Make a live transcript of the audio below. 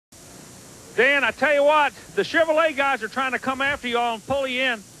Dan, I tell you what, the Chevrolet guys are trying to come after you all and pull you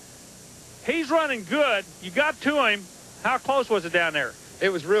in. He's running good. You got to him. How close was it down there? It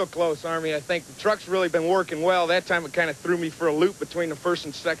was real close, Army. I think the truck's really been working well. That time it kind of threw me for a loop between the first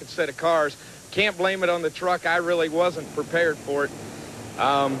and second set of cars. Can't blame it on the truck. I really wasn't prepared for it.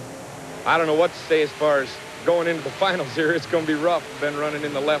 I don't know what to say as far as going into the finals here. It's going to be rough. Been running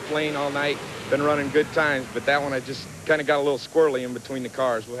in the left lane all night. Been running good times. But that one I just kind of got a little squirrely in between the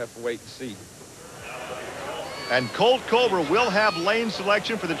cars. We'll have to wait and see. And Colt Cobra will have lane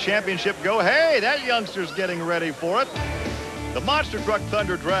selection for the championship go. Hey, that youngster's getting ready for it. The Monster Truck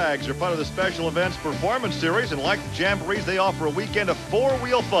Thunder Drags are part of the Special Events Performance Series, and like the Jamborees, they offer a weekend of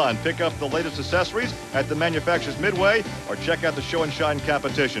four-wheel fun. Pick up the latest accessories at the manufacturer's midway or check out the show and shine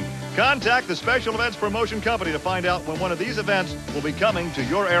competition. Contact the Special Events Promotion Company to find out when one of these events will be coming to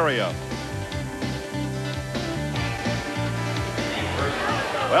your area.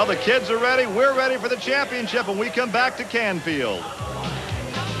 Well, the kids are ready. We're ready for the championship when we come back to Canfield.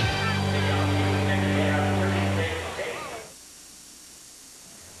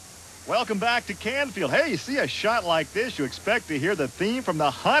 Welcome back to Canfield. Hey, you see a shot like this, you expect to hear the theme from the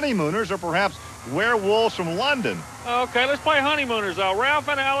Honeymooners or perhaps Werewolves from London. Okay, let's play Honeymooners. Ralph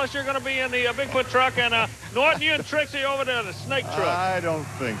and Alice, you're going to be in the Bigfoot truck, and Norton, you and Trixie over there in the Snake truck. I don't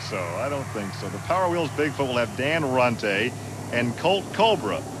think so. I don't think so. The Power Wheels Bigfoot will have Dan Runte and Colt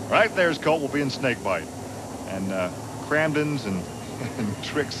Cobra. Right there's Colt will be in Snakebite. And Cramdens and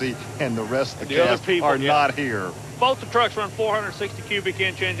Trixie and the rest of the cast are not here. Both the trucks run 460 cubic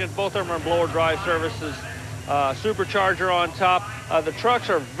inch engines. Both of them are blower drive services. Supercharger on top. The trucks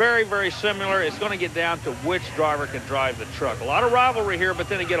are very, very similar. It's going to get down to which driver can drive the truck. A lot of rivalry here, but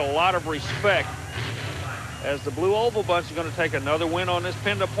then they get a lot of respect. As the Blue Oval Bunch is going to take another win on this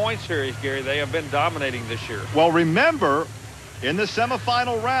Penda Points Series, Gary. They have been dominating this year. Well, remember, in the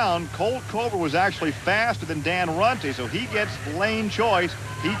semifinal round, Colt Cobra was actually faster than Dan Runte, so he gets lane choice.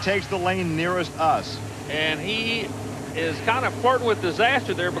 He takes the lane nearest us. And he is kind of flirting with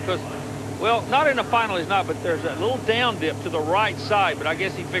disaster there because, well, not in the final, he's not, but there's a little down dip to the right side. But I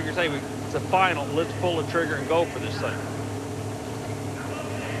guess he figures, hey, it's a final. Let's pull the trigger and go for this thing.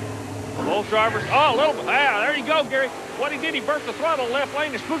 Both drivers, oh, a little bit. There you go, Gary. What he did, he burnt the throttle left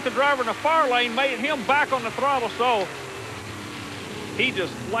lane and spooked the driver in the far lane, made him back on the throttle. So he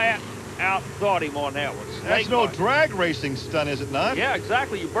just flat out thought him on that one. That's no drag racing stunt, is it not? Yeah,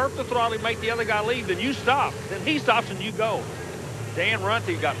 exactly. You burp the throttle, you make the other guy leave, then you stop. Then he stops and you go. Dan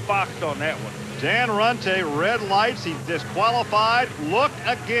Runte got foxed on that one. Dan Runte, red lights, he's disqualified. Look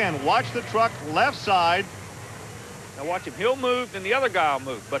again, watch the truck left side. Now watch him, he'll move, then the other guy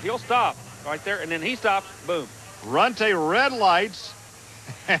will move, but he'll stop right there, and then he stops, boom. Runte, red lights,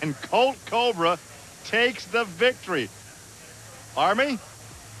 and Colt Cobra takes the victory. Army?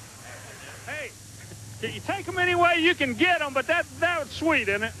 Hey, you take them any way you can get them, but that was sweet,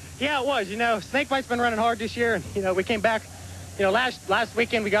 isn't it? Yeah, it was. You know, Snakebite's been running hard this year, and, you know, we came back, you know, last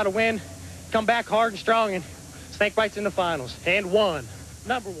weekend we got a win, come back hard and strong, and Snakebite's in the finals, and won,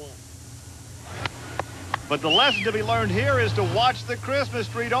 #1. But the lesson to be learned here is to watch the Christmas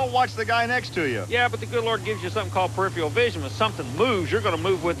tree. Don't watch the guy next to you. Yeah, but the good Lord gives you something called peripheral vision. When something moves, you're going to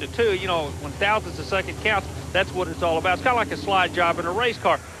move with it, too. You know, when thousandths of a second counts, that's what it's all about. It's kind of like a slide job in a race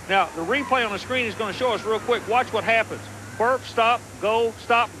car. Now, the replay on the screen is going to show us real quick. Watch what happens. Burp, stop, go,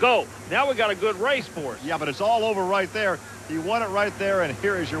 stop, go. Now we got a good race for us. Yeah, but it's all over right there. He won it right there, and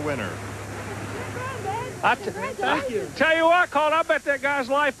here is your winner. Thank you. Tell you what, Colt, I bet that guy's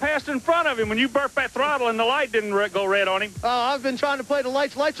life passed in front of him when you burped that throttle and the light didn't go red on him. I've been trying to play the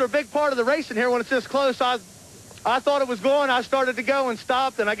lights. Lights are a big part of the racing here when it's this close. I thought it was going. I started to go and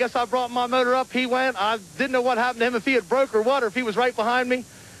stopped, and I guess I brought my motor up. He went. I didn't know what happened to him, if he had broke or what, or if he was right behind me.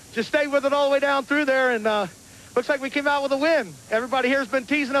 Just stayed with it all the way down through there, and looks like we came out with a win. Everybody here has been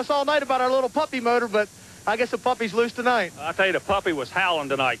teasing us all night about our little puppy motor, but I guess the puppy's loose tonight. I tell you, the puppy was howling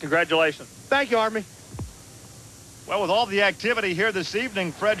tonight. Congratulations. Thank you, Army. Well, with all the activity here this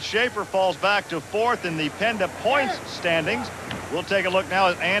evening, Fred Schaefer falls back to 4th in the Penda Points standings. We'll take a look now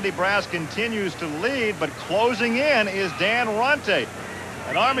as Andy Brass continues to lead, but closing in is Dan Runte.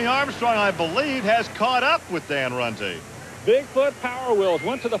 And Army Armstrong, I believe, has caught up with Dan Runte. Bigfoot Power Wheels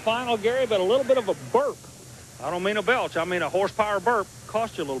went to the final, Gary, but a little bit of a burp. I don't mean a belch. I mean a horsepower burp.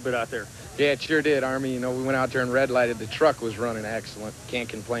 Cost you a little bit out there. Yeah, it sure did, Army. You know, we went out there and red lighted. The truck was running excellent. Can't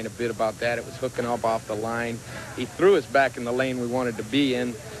complain a bit about that. It was hooking up off the line. He threw us back in the lane we wanted to be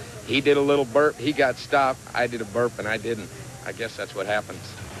in. He did a little burp. He got stopped. I did a burp, and I didn't. I guess that's what happens.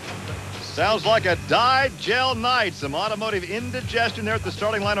 Sounds like a dyed gel night. Some automotive indigestion there at the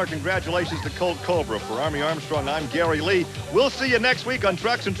starting line. Our congratulations to Colt Cobra. For Army Armstrong, I'm Gary Lee. We'll see you next week on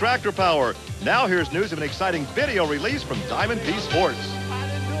Trucks and Tractor Power. Now here's news of an exciting video release from Diamond P Sports.